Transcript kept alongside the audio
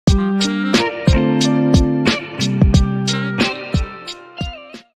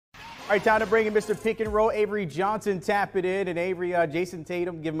All right, time to bring in Mr. Pick and Roll. Avery Johnson tap it in. And Avery, Jason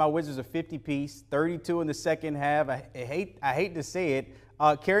Tatum giving my Wizards a 50-piece, 32 in the second half. I hate to say it,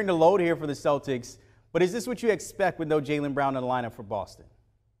 carrying the load here for the Celtics. But is this what you expect with no Jaylen Brown in the lineup for Boston?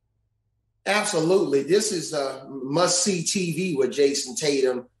 Absolutely. This is a must-see TV with Jason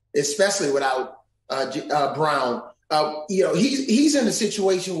Tatum, especially without Brown. He's in a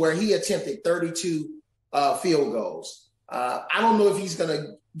situation where he attempted 32 field goals. I don't know if he's going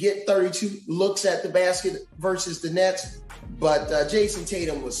to get 32 looks at the basket versus the Nets, but Jason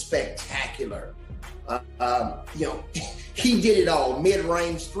Tatum was spectacular. He did it all: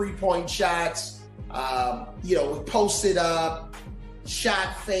 mid-range, three-point shots, posted up,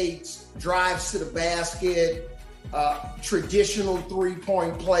 shot fakes, drives to the basket, traditional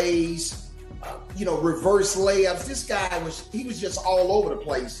three-point plays, reverse layups. This guy was just all over the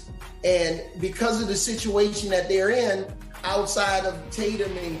place. And because of the situation that they're in, outside of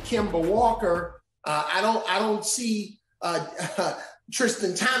Tatum and Kemba Walker, I don't see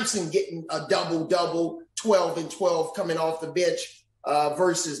Tristan Thompson getting a double-double, 12 and 12 coming off the bench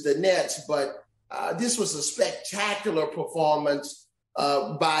versus the Nets. But this was a spectacular performance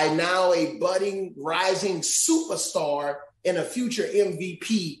by now a budding, rising superstar and a future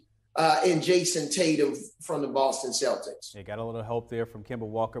MVP in Jason Tatum from the Boston Celtics. They got a little help there from Kemba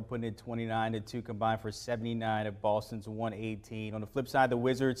Walker, putting in 29 and 2 combined for 79 at Boston's 118. On the flip side, the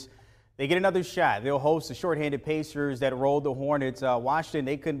Wizards, they get another shot. They'll host the shorthanded Pacers that rolled the Hornets. Washington,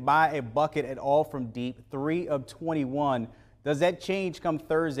 they couldn't buy a bucket at all from deep, 3 of 21. Does that change come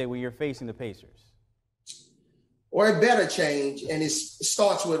Thursday when you're facing the Pacers? Or it better change, and it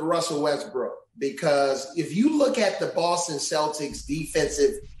starts with Russell Westbrook. Because if you look at the Boston Celtics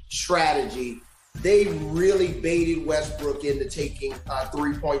defensive strategy, they really baited Westbrook into taking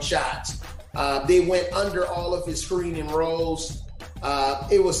three-point shots. They went under all of his screen and rolls.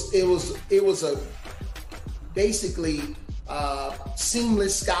 It was a basically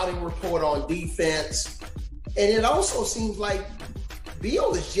seamless scouting report on defense, and it also seems like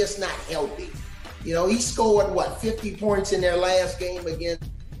Beal is just not healthy. He scored 50 points in their last game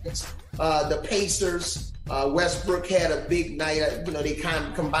against the Pacers. Westbrook had a big night. They kind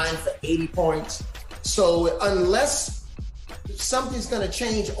of combined for 80 points. So unless something's going to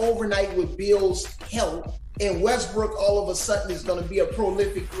change overnight with Beal's health and Westbrook all of a sudden is going to be a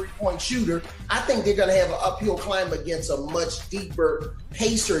prolific three-point shooter, I think they're going to have an uphill climb against a much deeper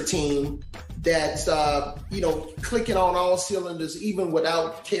Pacer team that's, clicking on all cylinders, even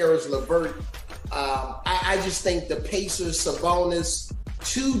without Karis LeVert. I just think the Pacers, Sabonis,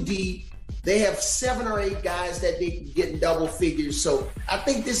 too deep. They have 7 or 8 guys that they can get in double figures. So I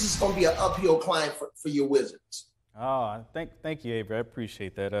think this is going to be an uphill climb for your Wizards. Oh, thank you, Avery. I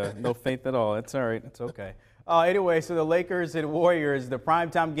appreciate that. No faith at all. It's all right. It's okay. Anyway, so the Lakers and Warriors, the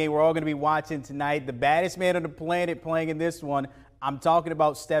primetime game we're all going to be watching tonight. The baddest man on the planet playing in this one. I'm talking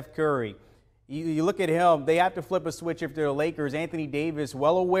about Steph Curry. You look at him, they have to flip a switch if they're the Lakers. Anthony Davis,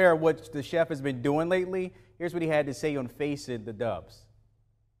 well aware of what the chef has been doing lately. Here's what he had to say on facing the Dubs.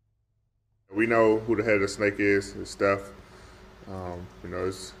 We know who the head of the snake is. It's Steph.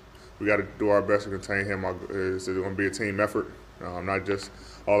 We got to do our best to contain him. It's going to be a team effort, not just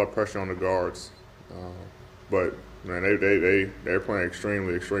all the pressure on the guards. But man, they're playing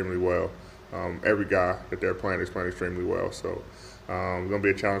extremely, extremely well. Every guy that they're playing is playing extremely well. So it's going to be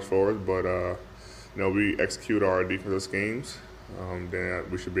a challenge for us. But we execute our defensive schemes, then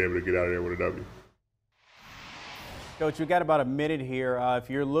we should be able to get out of there with a W. Coach, we got about a minute here. If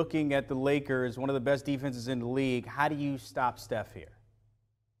you're looking at the Lakers, one of the best defenses in the league, how do you stop Steph here?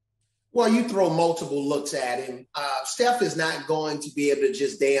 Well, you throw multiple looks at him. Steph is not going to be able to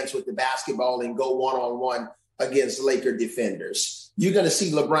just dance with the basketball and go one-on-one against Laker defenders. You're going to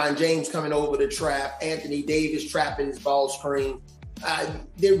see LeBron James coming over the trap, Anthony Davis trapping his ball screen.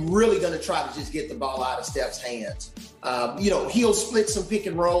 They're really going to try to just get the ball out of Steph's hands. He'll split some pick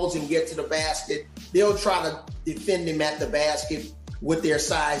and rolls and get to the basket. They'll try to defend him at the basket with their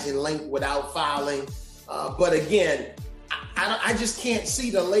size and length without fouling. But again, I just can't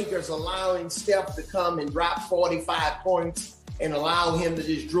see the Lakers allowing Steph to come and drop 45 points and allow him to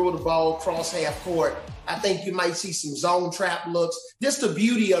just drill the ball across half court. I think you might see some zone trap looks. Just the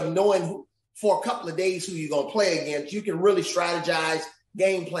beauty of knowing for a couple of days who you're going to play against. You can really strategize,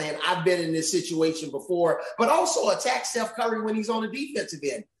 game plan. I've been in this situation before, but also attack Steph Curry when he's on the defensive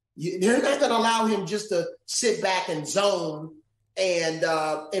end. They're not going to allow him just to sit back and zone and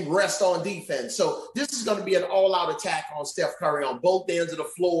rest on defense. So this is going to be an all-out attack on Steph Curry on both ends of the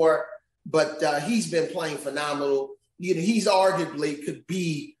floor, but he's been playing phenomenal. He's arguably could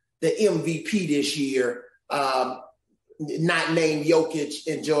be the MVP this year. not name Jokic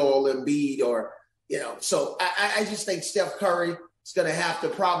and Joel Embiid or, so I just think Steph Curry is going to have to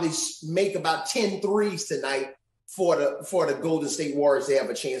probably make about 10 threes tonight for the Golden State Warriors to have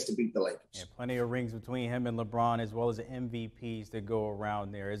a chance to beat the Lakers. Yeah, plenty of rings between him and LeBron, as well as the MVPs that go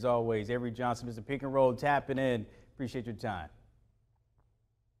around there. As always, Avery Johnson is the Pick and Roll tapping in. Appreciate your time.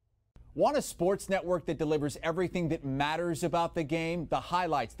 Want a sports network that delivers everything that matters about the game? The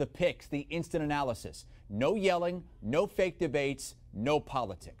highlights, the picks, the instant analysis. No yelling, no fake debates, no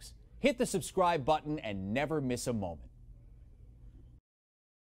politics. Hit the subscribe button and never miss a moment.